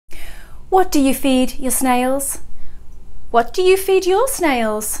What do you feed your snails? What do you feed your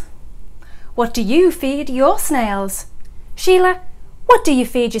snails? What do you feed your snails? Sheila, what do you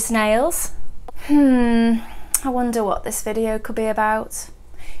feed your snails? I wonder what this video could be about.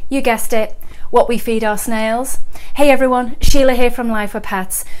 You guessed it, what we feed our snails. Hey everyone, Sheila here from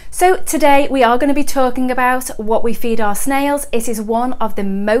Lifewithpets. So today we are going to be talking about what we feed our snails. It is one of the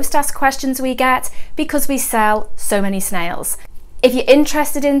most asked questions we get because we sell so many snails. If you're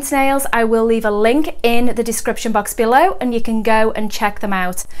interested in snails, I will leave a link in the description box below and you can go and check them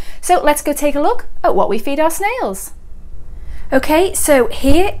out. So let's go take a look at what we feed our snails. Okay, so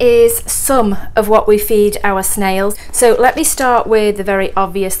here is some of what we feed our snails. So let me start with the very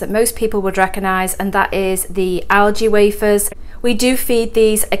obvious that most people would recognise, and that is the algae wafers. We do feed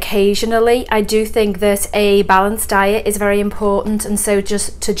these occasionally. I do think that a balanced diet is very important, and so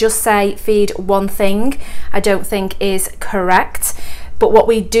just to say feed one thing I don't think is correct. But what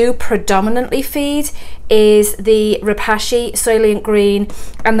we do predominantly feed is the rapashi, soylent green,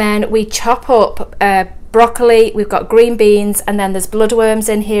 and then we chop up broccoli, we've got green beans, and then there's bloodworms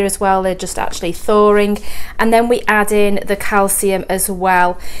in here as well. They're just actually thawing, and then we add in the calcium as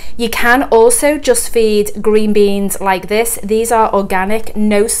well. You can also just feed green beans like this. These are organic,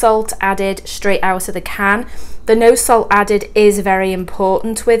 no salt added, straight out of the can. The no salt added is very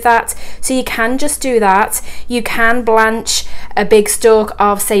important with that, so you can just do that. You can blanch a big stalk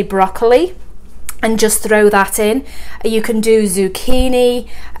of, say, broccoli and just throw that in. You can do zucchini.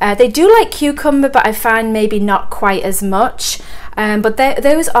 They do like cucumber, but I find maybe not quite as much. But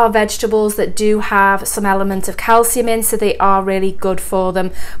those are vegetables that do have some element of calcium in, so they are really good for them.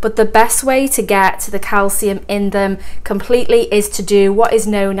 But the best way to get the calcium in them completely is to do what is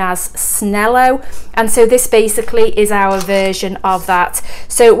known as snello, and so this basically is our version of that.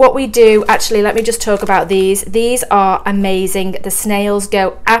 So what we do, actually, let me just talk about these. These are amazing. The snails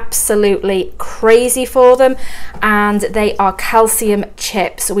go absolutely crazy for them, and they are calcium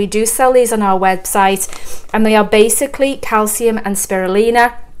chips. We do sell these on our website, and they are basically calcium and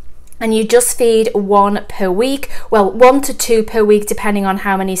spirulina, and you just feed one per week. Well, 1 to 2 per week depending on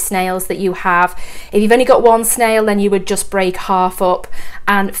how many snails that you have. If you've only got one snail, then you would just break half up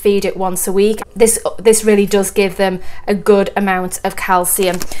and feed it once a week. This really does give them a good amount of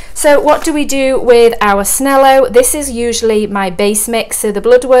calcium. So what do we do with our snello? This is usually my base mix. So the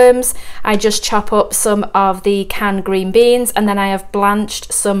bloodworms, I just chop up some of the canned green beans, and then I have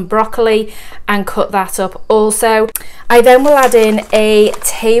blanched some broccoli and cut that up also. I then will add in a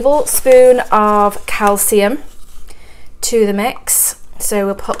tablespoon of calcium to the mix. So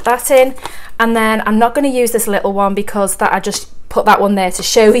we'll put that in, and then I'm not going to use this little one because that I just put that one there to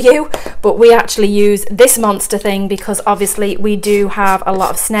show you, but we actually use this monster thing because obviously we do have a lot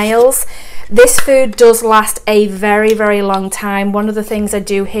of snails. This food does last a very, very long time. One of the things I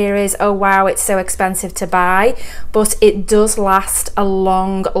do hear is, oh wow, it's so expensive to buy, but it does last a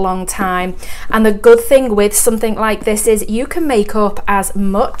long, long time. And the good thing with something like this is you can make up as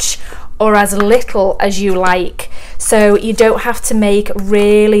much or as little as you like. So you don't have to make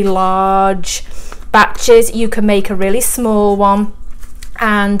really large batches. You can make a really small one,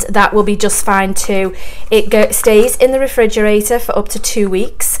 and that will be just fine too. It stays in the refrigerator for up to 2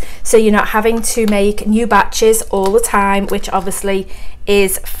 weeks, so you're not having to make new batches all the time, which obviously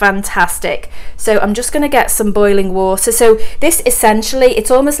is fantastic. So I'm just going to get some boiling water. So this essentially, it's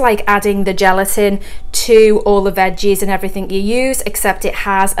almost like adding the gelatin to all the veggies and everything you use, except it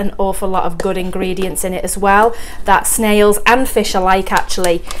has an awful lot of good ingredients in it as well that snails and fish alike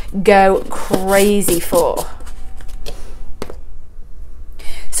actually go crazy for.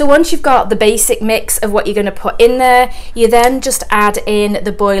 So once you've got the basic mix of what you're going to put in there, you then just add in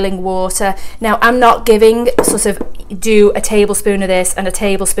the boiling water. Now I'm not giving do a tablespoon of this and a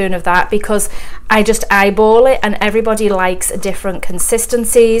tablespoon of that because I just eyeball it, and everybody likes different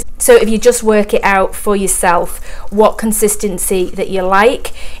consistencies. So if you just work it out for yourself what consistency that you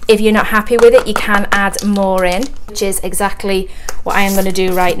like, if you're not happy with it you can add more in, which is exactly what I am going to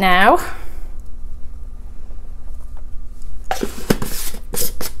do right now.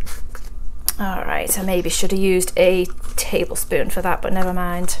 All right, I maybe should have used a tablespoon for that, but never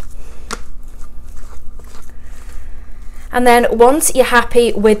mind. And then once you're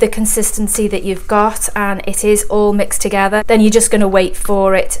happy with the consistency that you've got and it is all mixed together, then you're just going to wait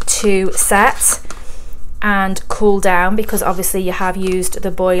for it to set and cool down, because obviously you have used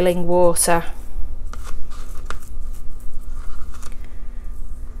the boiling water.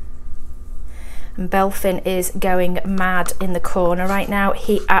 And Belfin is going mad in the corner right now.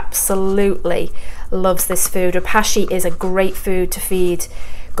 He absolutely loves this food. Rapashi is a great food to feed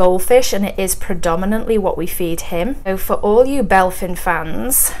goldfish, and it is predominantly what we feed him. So for all you Belfin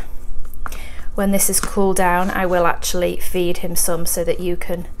fans, when this has cooled down, I will actually feed him some so that you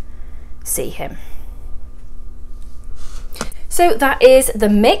can see him. So that is the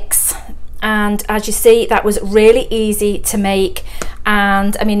mix, and as you see, that was really easy to make.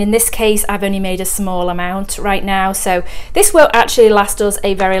 And I mean, in this case, I've only made a small amount right now, so this will actually last us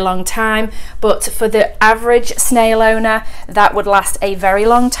a very long time, but for the average snail owner, that would last a very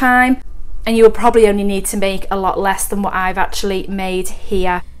long time, and you will probably only need to make a lot less than what I've actually made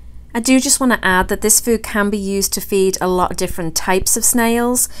here. I do just want to add that this food can be used to feed a lot of different types of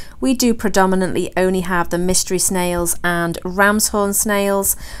snails. We do predominantly only have the mystery snails and ram's horn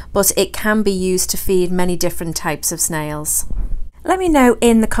snails, but it can be used to feed many different types of snails. Let me know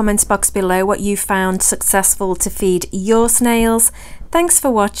in the comments box below what you found successful to feed your snails. Thanks for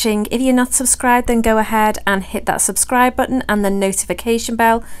watching. If you're not subscribed, then go ahead and hit that subscribe button and the notification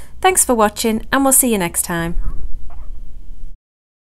bell. Thanks for watching, and we'll see you next time.